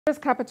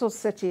Capital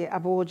city,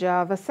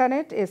 Abuja, the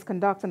Senate is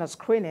conducting a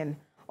screening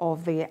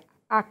of the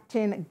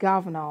acting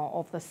governor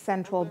of the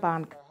Central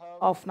Bank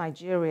of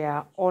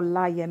Nigeria,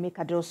 Olayemi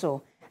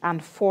Cardoso,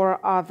 and 4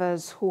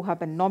 others who have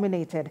been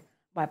nominated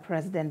by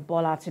President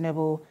Bola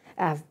Tinubu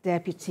as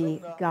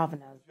deputy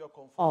governors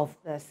of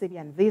the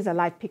CBN. These are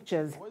live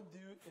pictures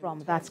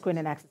from that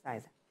screening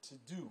exercise.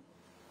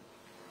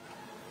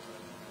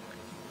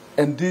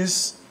 In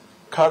this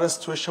current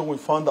situation we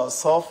found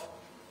ourselves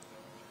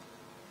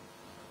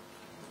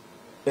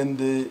in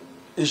the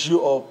issue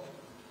of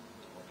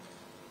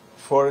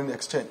foreign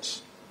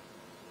exchange.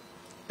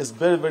 It's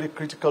very, very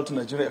critical to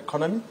Nigerian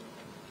economy.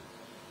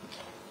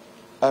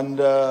 And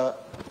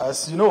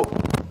as you know,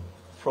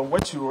 from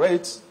what you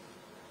read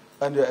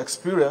and your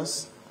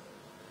experience,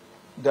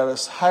 there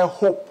is high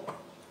hope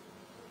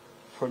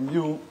from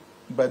you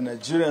by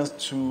Nigerians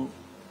to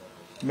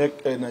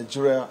make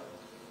Nigeria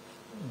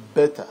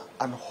better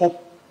and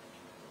hope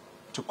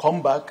to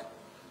come back,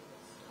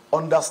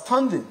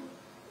 understanding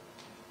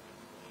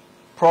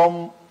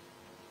from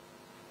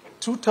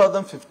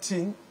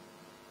 2015,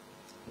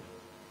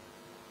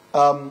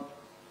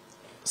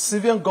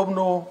 CBN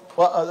governor,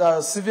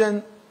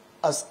 CBN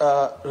as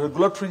a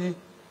regulatory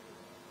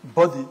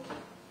body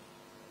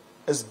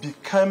is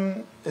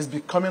becoming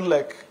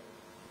like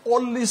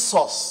only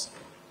source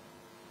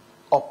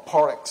of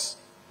Forex,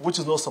 which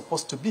is not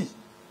supposed to be.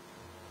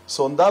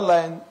 So on that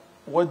line,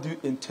 what do you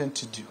intend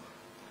to do?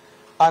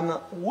 And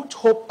what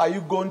hope are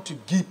you going to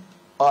give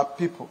our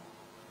people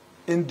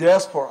in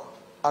diaspora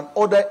and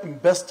other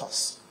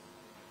investors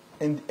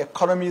in the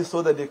economy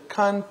so that they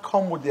can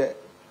come with their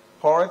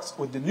Forex,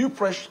 with the new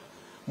fresh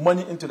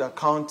money into the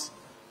account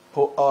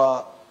for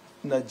our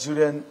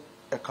Nigerian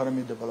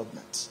economy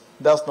development?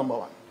 That's number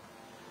one.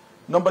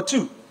 Number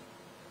two,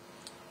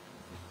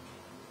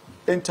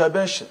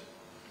 intervention.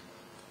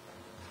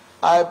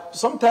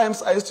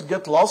 Sometimes I used to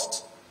get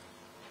lost,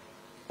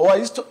 or I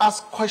used to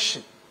ask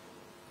questions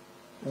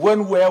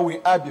where we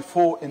are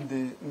before in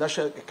the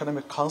National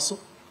Economic Council.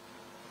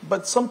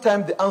 But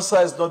sometimes the answer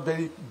is not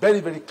very,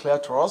 very, very clear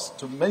to us,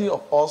 to many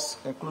of us,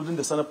 including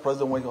the Senate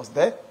President when he was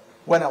there,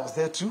 when I was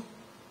there too.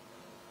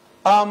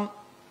 A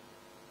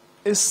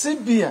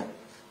CBN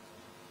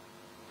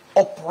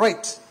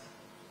operate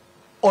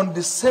on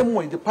the same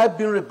way, the pipe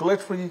being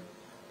regulatory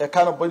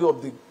kind of body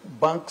of the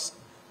banks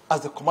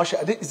as the commercial.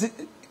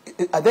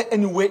 Are there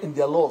any way in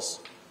their laws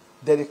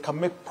that they can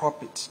make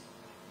profit?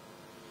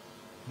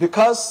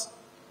 Because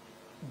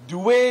the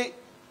way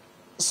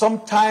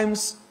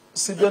sometimes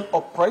CBN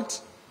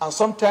operate and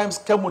sometimes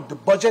come with the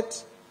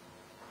budget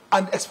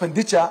and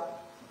expenditure,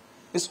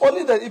 it's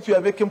only that if you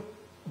are making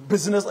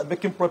business and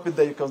making profit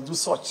that you can do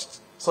such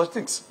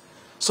things.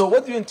 So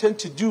what do you intend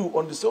to do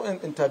on the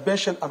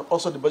intervention and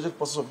also the budget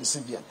process of the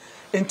CBN?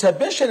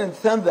 Intervention in the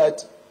sense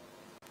that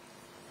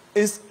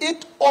is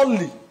it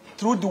only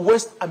through the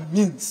ways and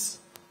means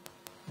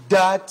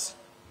that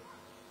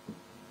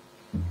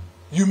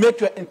you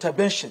make your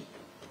intervention,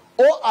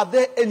 or are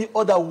there any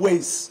other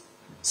ways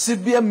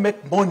CBN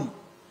make money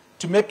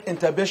to make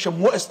intervention,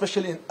 more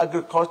especially in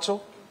agriculture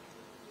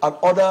and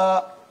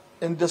other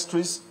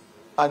industries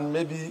and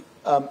maybe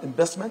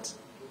investment?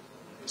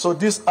 So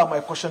these are my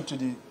questions to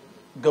the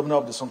Governor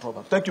of the Central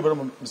Bank. Thank you very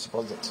much, Mr.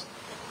 President.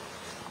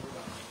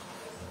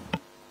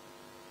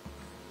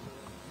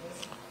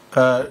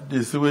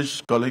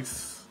 Distinguished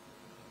colleagues,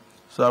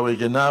 so we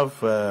can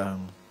have a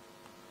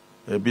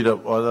bit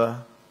of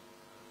order.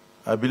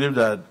 I believe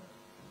that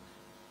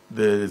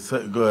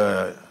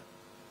the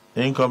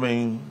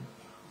incoming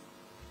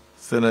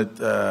Senate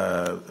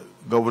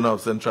Governor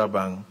of Central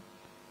Bank,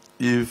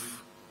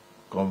 if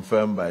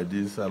confirmed by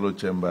these allo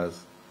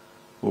chambers,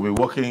 will be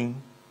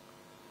working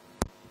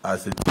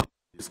as a team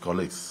with his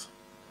colleagues.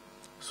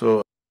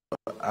 So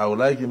I would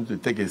like him to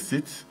take a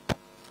seat.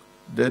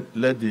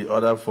 Let the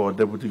other 4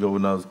 deputy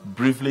governors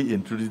briefly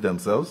introduce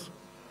themselves.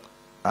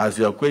 As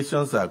your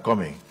questions are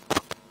coming,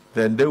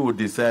 then they will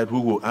decide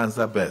who will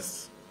answer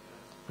best,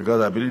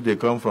 because I believe they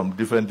come from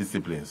different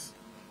disciplines.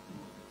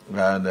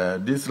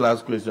 And this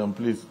last question,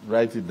 please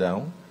write it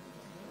down.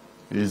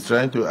 He's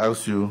trying to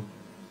ask you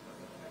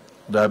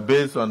that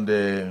based on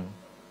the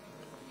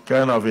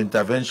kind of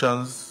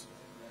interventions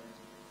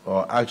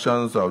or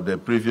actions of the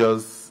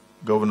previous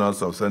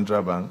governors of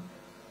Central Bank,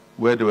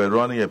 where they were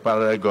running a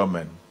parallel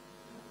government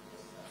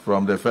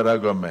from the federal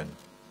government,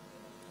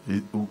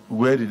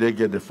 where did they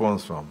get the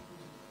funds from?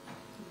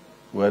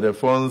 Were the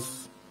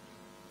funds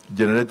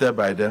generated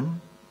by them?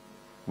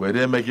 Were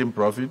they making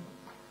profit?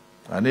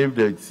 And if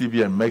the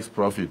CBN makes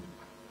profit,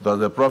 does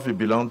the profit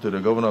belong to the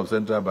governor of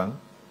Central Bank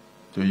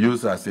to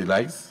use as he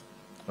likes?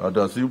 Or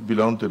does it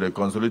belong to the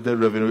consolidated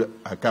revenue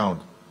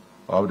account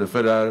of the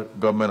federal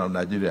government of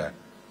Nigeria?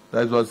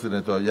 That's what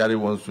Senator Yari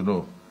wants to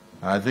know.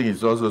 And I think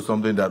it's also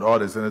something that all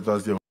the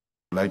senators here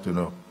would like to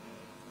know.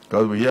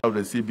 Because we hear of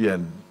the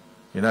CBN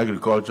in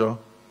agriculture,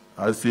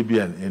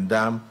 CBN in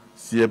dam,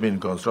 CBN in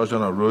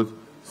construction of roads,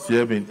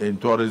 CBN in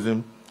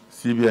tourism,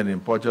 CBN in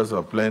purchase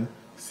of plane,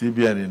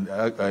 CBN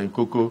in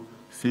cocoa,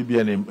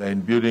 CBN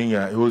in building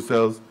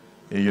hostels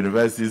in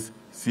universities,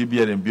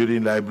 CBN in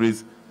building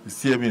libraries,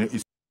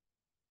 CBN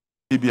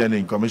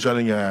in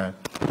commissioning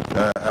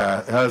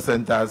health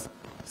centers,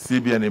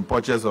 CBN in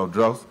purchase of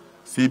drugs,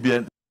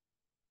 CBN.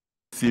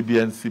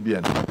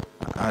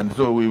 And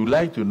so we would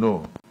like to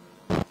know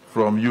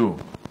from you,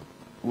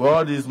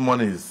 all these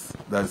monies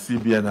that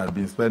CBN has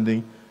been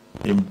spending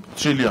in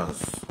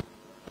trillions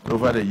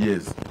over the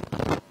years,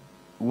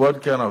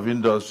 what kind of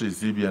industry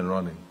is CBN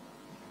running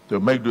to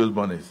make those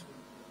monies?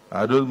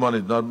 Are those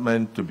monies not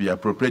meant to be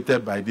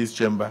appropriated by this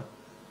chamber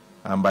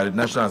and by the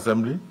National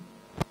Assembly?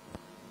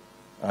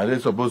 Are they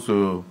supposed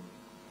to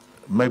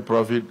make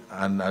profit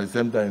and at the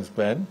same time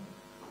spend?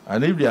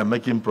 And if they are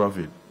making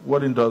profit,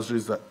 what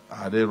industries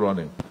are they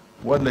running?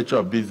 What nature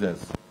of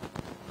business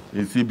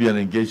is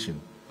CBN engaged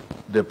in?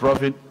 The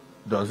profit,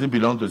 does it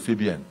belong to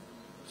CBN?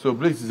 So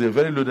please, it's a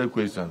very loaded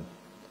question.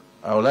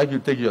 I would like you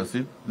to take your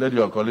seat, let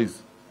your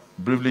colleagues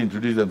briefly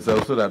introduce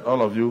themselves so that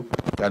all of you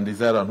can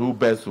decide on who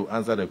best to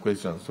answer the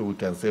question so we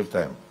can save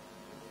time.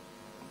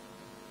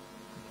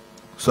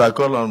 So I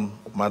call on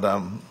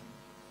Madam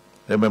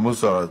Emem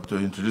Usoro to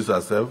introduce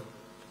herself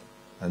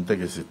and take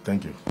a seat.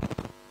 Thank you.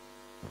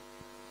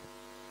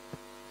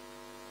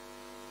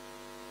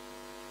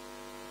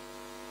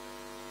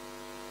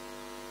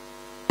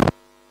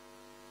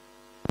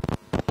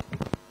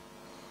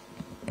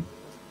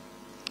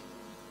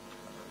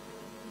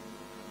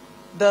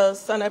 The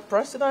Senate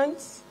President,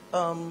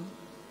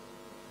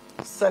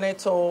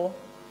 Senator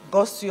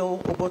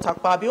Gosio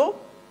Obotakpabio,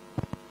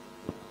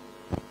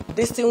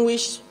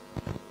 distinguished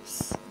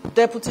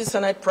Deputy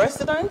Senate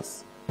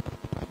President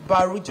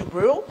Baru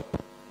Jibril,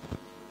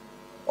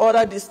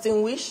 other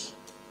distinguished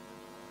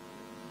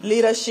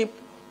leadership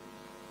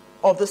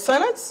of the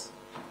Senate,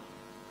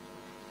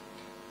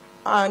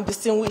 and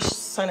distinguished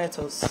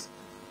senators.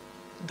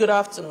 Good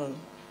afternoon.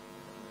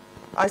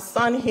 I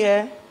stand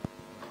here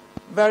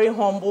very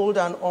humbled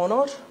and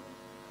honored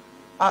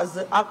as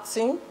the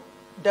acting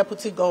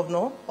Deputy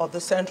Governor of the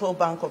Central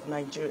Bank of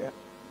Nigeria.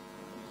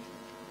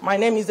 My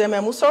name is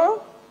Emem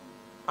Usoro,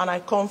 and I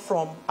come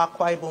from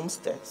Akwa Ibom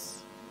State.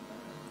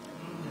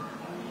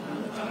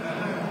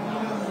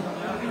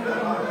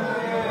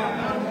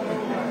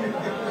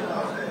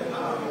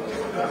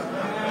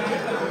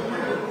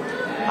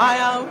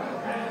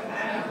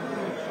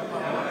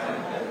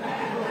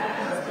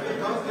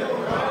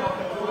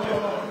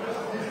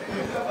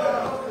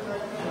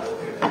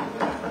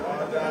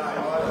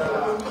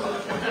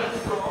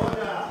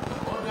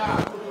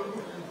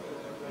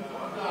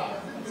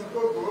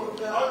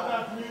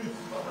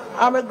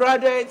 I'm a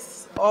graduate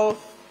of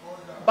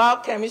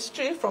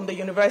biochemistry from the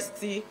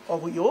University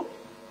of Uyo.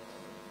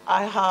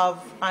 I have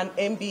an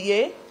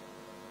MBA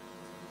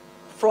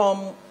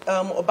from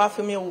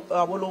Obafemi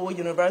Awolowo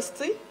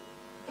University.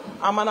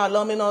 I'm an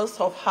alumnus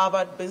of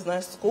Harvard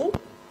Business School.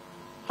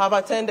 Have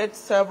attended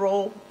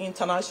several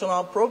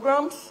international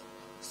programs,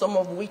 some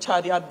of which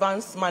are the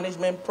Advanced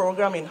Management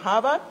Program in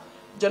Harvard,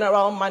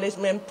 General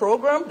Management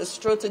Program, the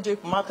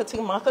Strategic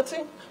Marketing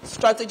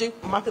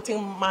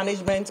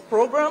Management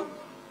Program,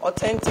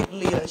 Authentic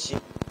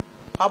Leadership.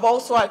 I've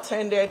also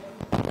attended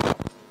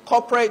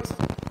Corporate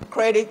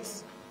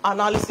Credit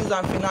Analysis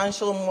and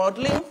Financial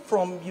Modeling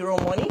from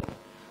Euromoney,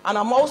 and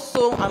I'm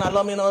also an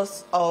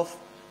alumnus of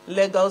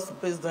Lagos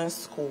Business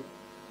School.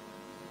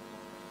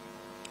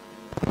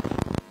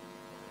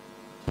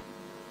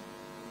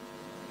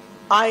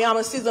 I am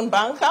a seasoned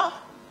banker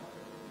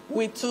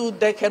with 2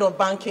 decades of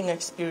banking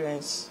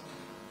experience,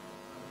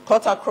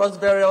 cut across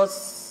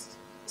various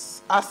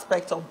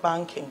aspects of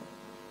banking.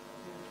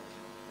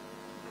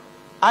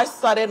 I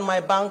started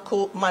my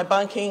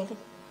banking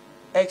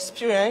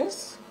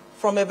experience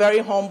from a very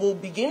humble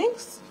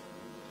beginnings,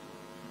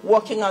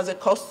 working as a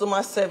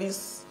customer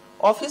service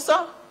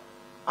officer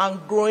and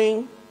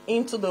growing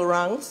into the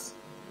ranks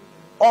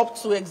up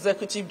to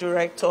executive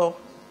director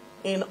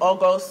in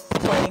August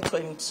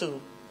 2022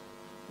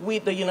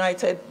 with the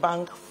United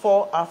Bank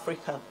for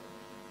Africa.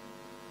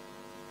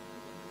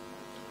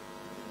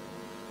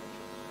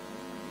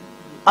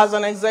 As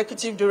an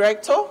executive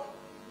director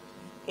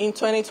in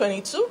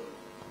 2022,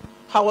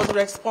 I was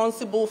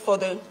responsible for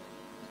the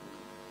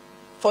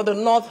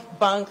North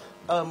Bank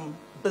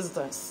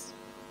business.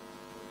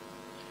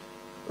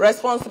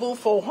 Responsible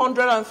for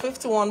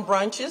 151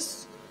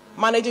 branches,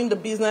 managing the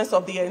business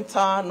of the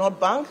entire North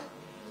Bank,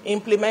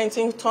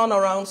 implementing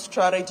turnaround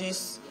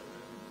strategies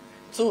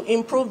to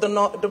improve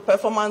the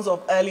performance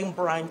of ailing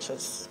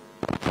branches.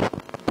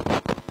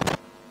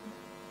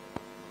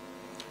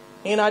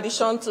 In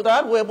addition to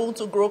that, we're able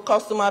to grow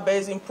customer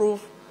base,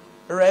 improve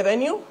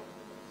revenue,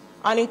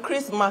 and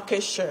increase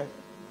market share.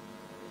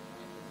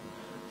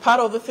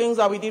 Part of the things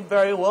that we did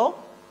very well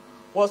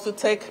was to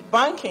take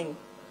banking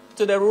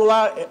to the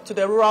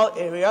rural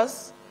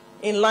areas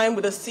in line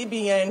with the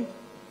CBN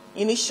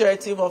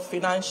initiative of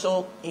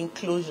financial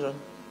inclusion.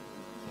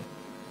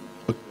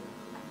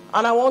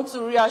 And I want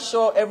to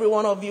reassure every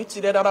one of you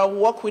today that I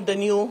work with the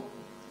new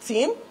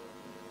team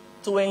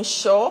to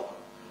ensure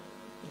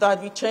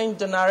that we change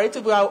the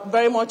narrative. We are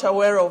very much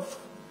aware of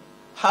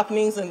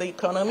happenings in the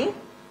economy,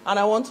 And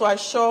I want to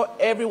assure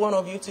every one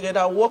of you today that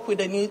I work with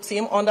the new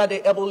team under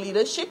the able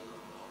leadership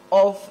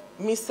of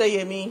Mr.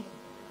 Yemi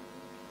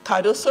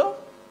Cardoso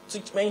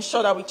to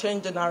ensure that we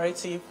change the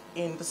narrative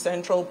in the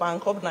Central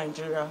Bank of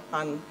Nigeria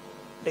and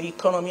the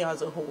economy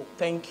as a whole.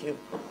 Thank you.